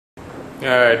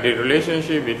The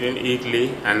relationship between Italy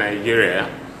and Nigeria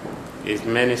is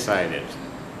many-sided.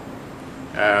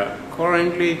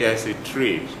 Currently, there's a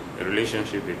trade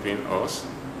relationship between us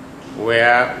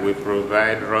where we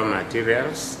provide raw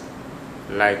materials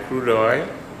like crude oil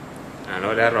and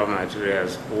other raw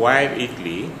materials, while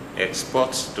Italy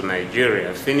exports to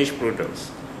Nigeria finished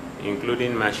products,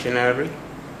 including machinery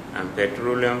and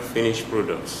petroleum finished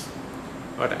products.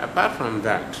 But apart from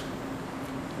that,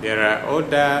 there are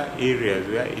other areas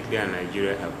where Italy and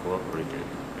Nigeria have cooperated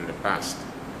in the past.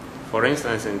 For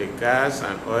instance, in the gas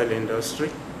and oil industry,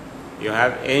 you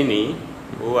have Eni,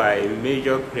 who are a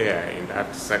major player in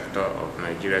that sector of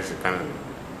Nigeria's economy.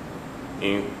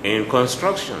 In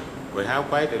construction, we have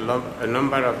quite a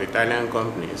number of Italian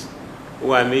companies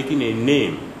who are making a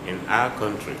name in our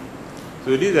country.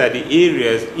 So these are the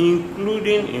areas,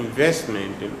 including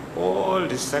investment in all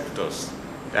the sectors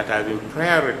that have been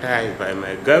prioritized by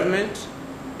my government,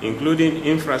 including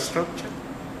infrastructure,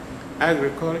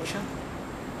 agriculture,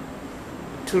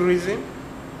 tourism,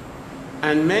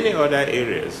 and many other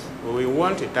areas. We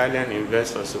want Italian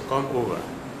investors to come over,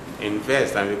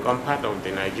 invest, and become part of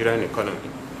the Nigerian economy.